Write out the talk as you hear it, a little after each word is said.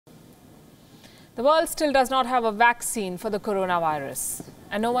The world still does not have a vaccine for the coronavirus,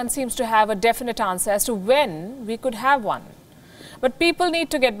 and no one seems to have a definite answer as to when we could have one. But people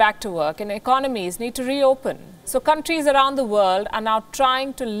need to get back to work and economies need to reopen. So countries around the world are now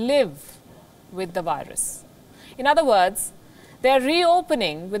trying to live with the virus. In other words, they are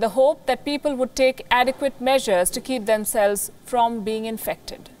reopening with the hope that people would take adequate measures to keep themselves from being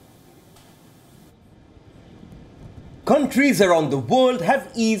infected. Countries around the world have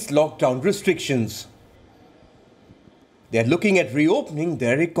eased lockdown restrictions. They are looking at reopening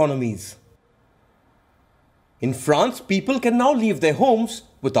their economies. In France, people can now leave their homes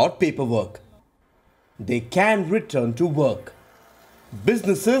without paperwork. They can return to work.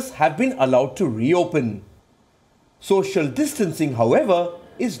 Businesses have been allowed to reopen. Social distancing, however,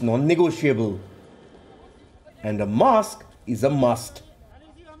 is non-negotiable. And a mask is a must.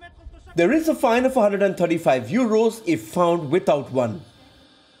 There is a fine of 135 euros if found without one.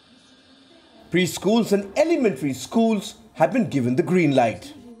 Preschools and elementary schools have been given the green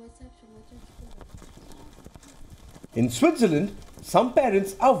light. In Switzerland, some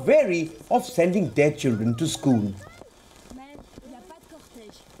parents are wary of sending their children to school.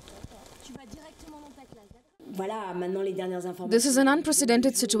 This is an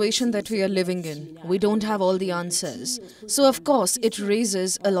unprecedented situation that we are living in. We don't have all the answers. So, of course, it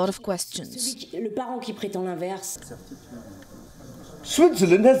raises a lot of questions.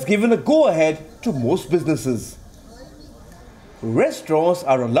 Switzerland has given a go-ahead to most businesses. Restaurants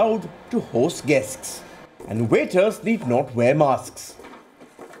are allowed to host guests, and waiters need not wear masks.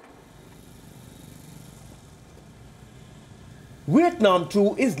 Vietnam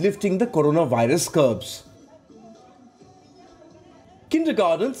too is lifting the coronavirus curbs.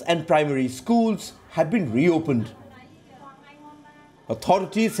 Kindergartens and primary schools have been reopened.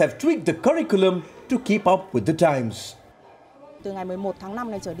 Authorities have tweaked the curriculum to keep up with the times.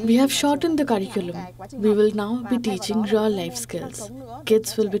 We have shortened the curriculum. We will now be teaching real life skills.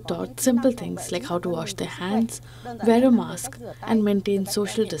 Kids will be taught simple things like how to wash their hands, wear a mask, and maintain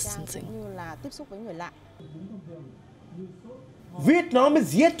social distancing. Vietnam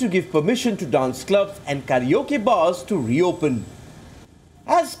is yet to give permission to dance clubs and karaoke bars to reopen.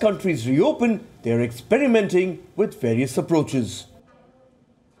 As countries reopen, they are experimenting with various approaches.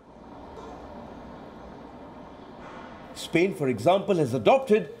 Spain, for example, has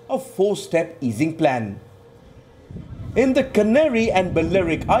adopted a 4-step easing plan. In the Canary and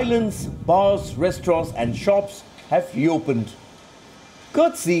Balearic Islands, bars, restaurants and shops have reopened,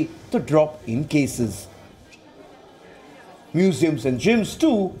 courtesy the drop in cases. Museums and gyms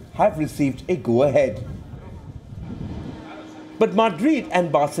too have received a go-ahead. But Madrid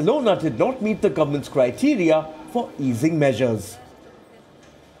and Barcelona did not meet the government's criteria for easing measures.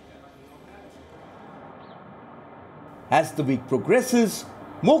 As the week progresses,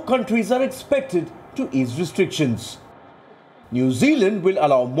 more countries are expected to ease restrictions. New Zealand will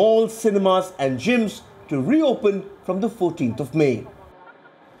allow malls, cinemas and gyms to reopen from the 14th of May.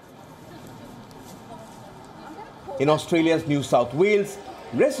 In Australia's New South Wales,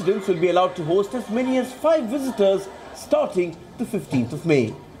 residents will be allowed to host as many as 5 visitors starting the 15th of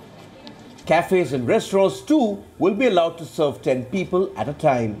May. Cafes and restaurants too will be allowed to serve 10 people at a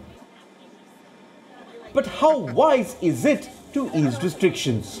time. But how wise is it to ease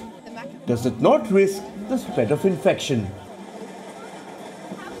restrictions? Does it not risk the spread of infection?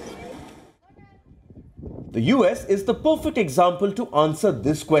 The US is the perfect example to answer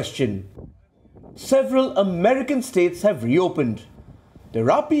this question. Several American states have reopened.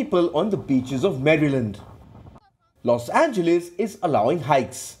 There are people on the beaches of Maryland. Los Angeles is allowing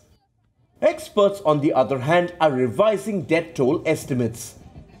hikes. Experts, on the other hand, are revising death toll estimates.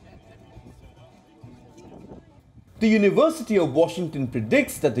 The University of Washington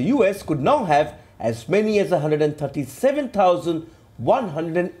predicts that the US could now have as many as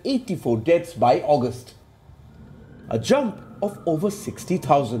 137,184 deaths by August, a jump of over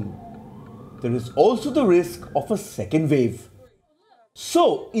 60,000. There is also the risk of a second wave.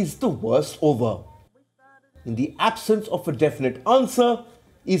 So, is the worst over? In the absence of a definite answer,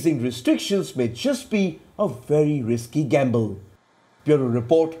 easing restrictions may just be a very risky gamble. Bureau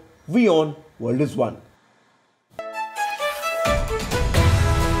Report, WION World is One.